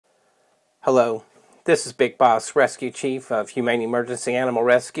Hello, this is Big Boss Rescue Chief of Humane Emergency Animal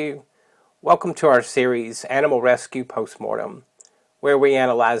Rescue. Welcome to our series, Animal Rescue Postmortem, where we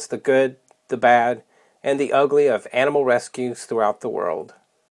analyze the good, the bad, and the ugly of animal rescues throughout the world.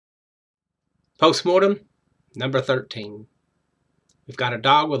 Postmortem number 13. We've got a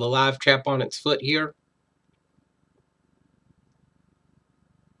dog with a live trap on its foot here.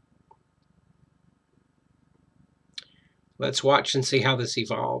 Let's watch and see how this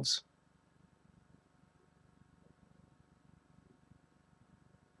evolves.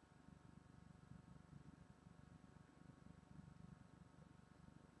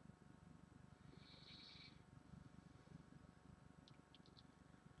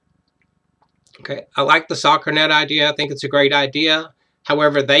 Okay, I like the soccer net idea. I think it's a great idea.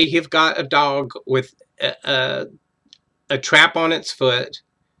 However, they have got a dog with a trap on its foot,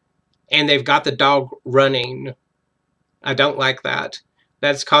 and they've got the dog running. I don't like that.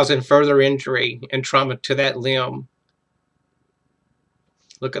 That's causing further injury and trauma to that limb.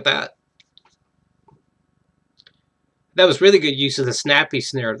 Look at that. That was really good use of the snappy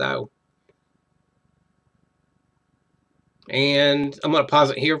snare, though. And I'm going to pause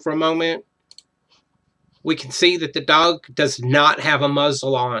it here for a moment. We can see that the dog does not have a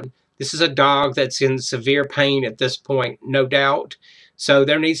muzzle on. This is a dog that's in severe pain at this point, no doubt. So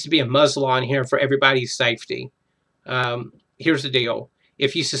there needs to be a muzzle on here for everybody's safety. Here's the deal.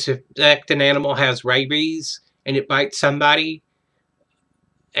 If you suspect an animal has rabies and it bites somebody,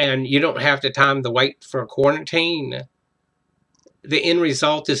 and you don't have the time to wait for a quarantine, the end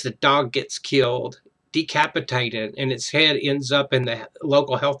result is the dog gets killed, decapitated, and its head ends up in the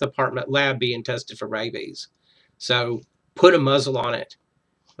local health department lab being tested for rabies. So put a muzzle on it.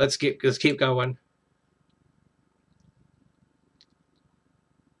 Let's keep going.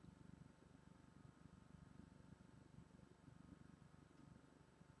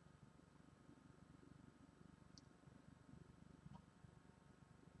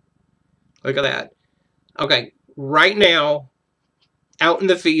 Look at that. Okay, right now, out in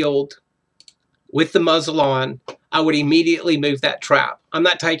the field, with the muzzle on, I would immediately move that trap. I'm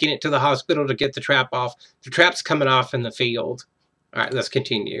not taking it to the hospital to get the trap off. The trap's coming off in the field. All right, let's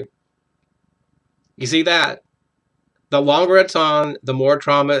continue. You see that? The longer it's on, the more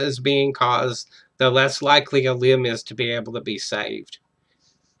trauma is being caused, the less likely a limb is to be able to be saved.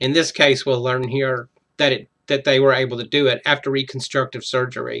 In this case, we'll learn here that they were able to do it after reconstructive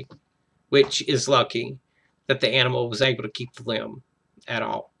surgery, which is lucky that the animal was able to keep the limb at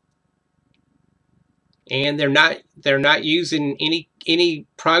all. And they're not using any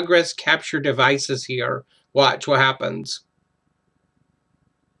progress capture devices here. Watch what happens.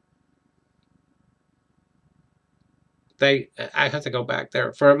 I have to go back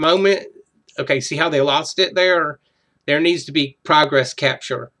there for a moment. Okay, see how they lost it there? There needs to be progress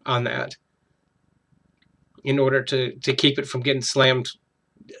capture on that in order to keep it from getting slammed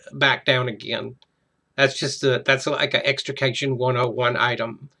back down again. That's just that's like an extrication 101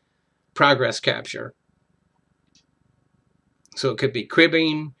 item, progress capture. So it could be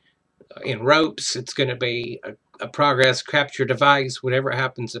cribbing, in ropes. It's going to be a progress capture device, whatever it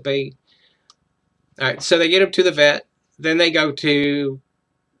happens to be. All right, so they get him to the vet. Then they go to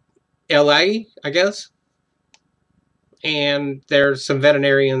LA, I guess. And there's some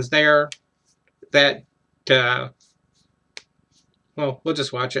veterinarians there that, well, we'll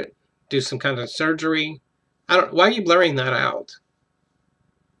just watch it. Do some kind of surgery. Why are you blurring that out?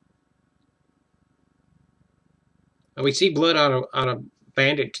 We see blood on a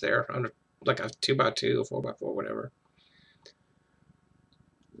bandage there, on like a 2x2 or 4x4, whatever.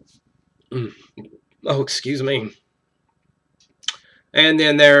 Oh, excuse me. And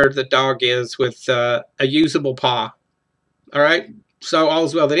then there the dog is with a usable paw. All right, so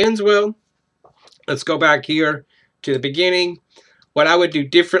all's well that ends well. Let's go back here to the beginning. What I would do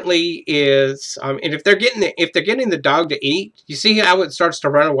differently is, and if they're getting the dog to eat, you see how it starts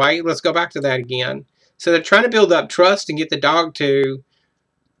to run away? Let's go back to that again. So they're trying to build up trust and get the dog to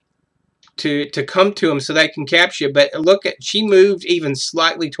come to them so they can capture it. But look at, she moved even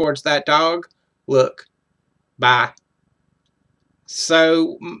slightly towards that dog. Look, bye.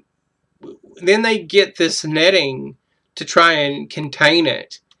 So then they get this netting to try and contain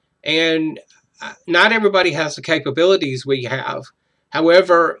it. And not everybody has the capabilities we have.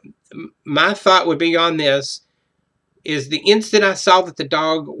 However, my thought would be on this is the instant I saw that the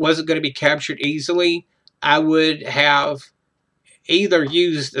dog wasn't going to be captured easily, I would have either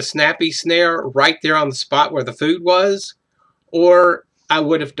used a snappy snare right there on the spot where the food was, or I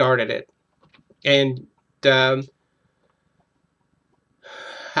would have darted it. And I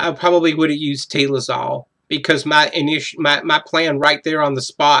probably would have used Tilazol, because my plan right there on the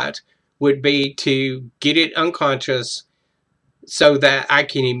spot would be to get it unconscious so that I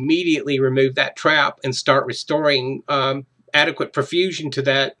can immediately remove that trap and start restoring adequate perfusion to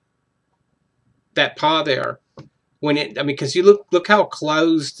that paw there. When it, I mean, because you look how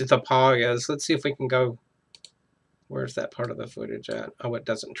closed the paw is. Let's see if we can go. Where's that part of the footage at? Oh, it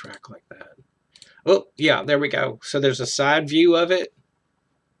doesn't track like that. Oh, yeah, there we go. So there's a side view of it.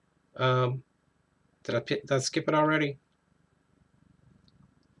 Did I skip it already?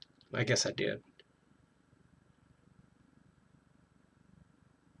 I guess I did.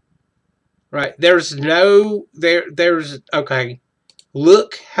 Right, there's okay.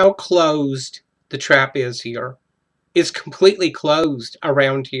 Look how closed the trap is here. It's completely closed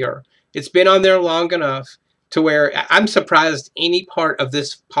around here. It's been on there long enough to where I'm surprised any part of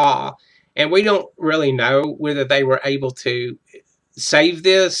this paw, and we don't really know whether they were able to save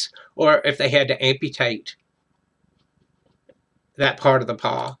this or if they had to amputate that part of the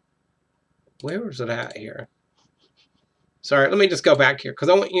paw. Where is it at here? Sorry, let me just go back here because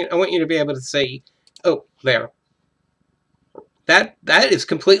I want you to be able to see. Oh, there. That is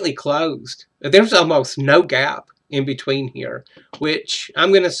completely closed. There's almost no gap in between here, which I'm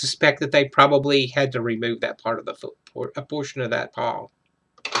going to suspect that they probably had to remove that part of the foot, a portion of that paw.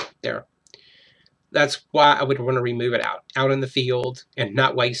 There. That's why I would want to remove it out in the field and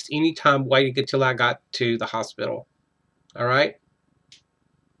not waste any time waiting until I got to the hospital. All right.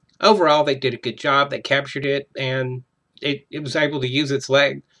 Overall, they did a good job. They captured it, and it was able to use its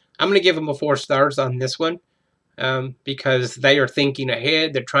leg. I'm going to give them a 4 stars on this one because they are thinking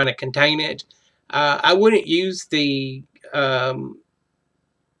ahead. They're trying to contain it. I wouldn't use the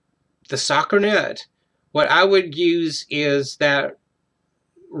soccer net. What I would use is that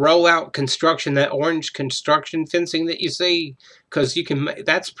rollout construction, that orange construction fencing that you see, because you can.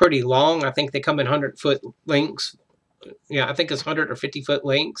 That's pretty long. I think they come in 100-foot lengths. Yeah, I think it's 100 or 50-foot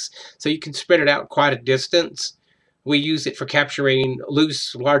lengths, so you can spread it out quite a distance. We use it for capturing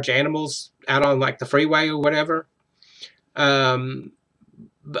loose, large animals out on like the freeway or whatever. But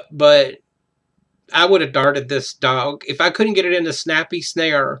I would have darted this dog. If I couldn't get it in a snappy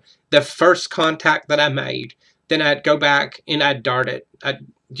snare, the first contact that I made, then I'd go back and I'd dart it. I'd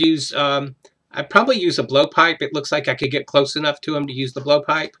probably use a blowpipe. It looks like I could get close enough to him to use the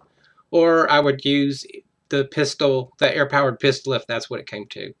blowpipe. Or I would use the pistol, the air-powered pistol, if that's what it came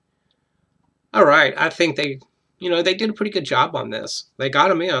to. All right, I think they did a pretty good job on this. They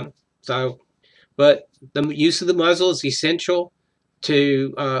got him in. So, but the use of the muzzle is essential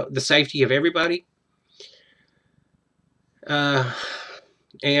to the safety of everybody.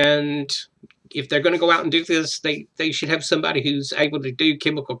 And if they're going to go out and do this, they should have somebody who's able to do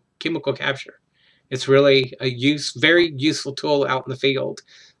chemical capture. It's really a very useful tool out in the field.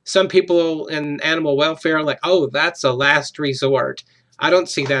 Some people in animal welfare are like, oh, that's a last resort. I don't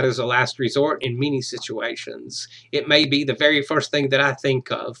see that as a last resort in many situations. It may be the very first thing that I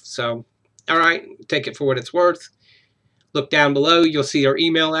think of. So, all right, take it for what it's worth. Look down below. You'll see our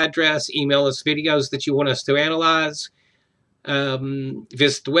email address. Email us videos that you want us to analyze.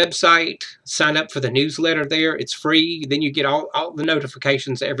 Visit the website. Sign up for the newsletter there. It's free. Then you get all the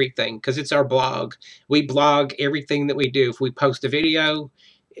notifications, everything, because it's our blog. We blog everything that we do. If we post a video,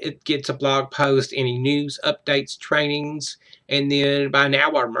 it gets a blog post, any news, updates, trainings, and then by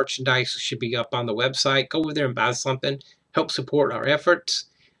now our merchandise should be up on the website. Go over there and buy something. Help support our efforts.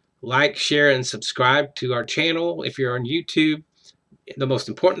 Like, share, and subscribe to our channel. If you're on YouTube, the most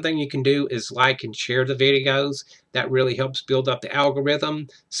important thing you can do is like and share the videos. That really helps build up the algorithm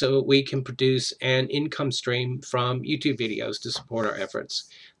so we can produce an income stream from YouTube videos to support our efforts.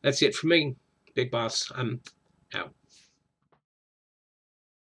 That's it for me. Big Boss, I'm out.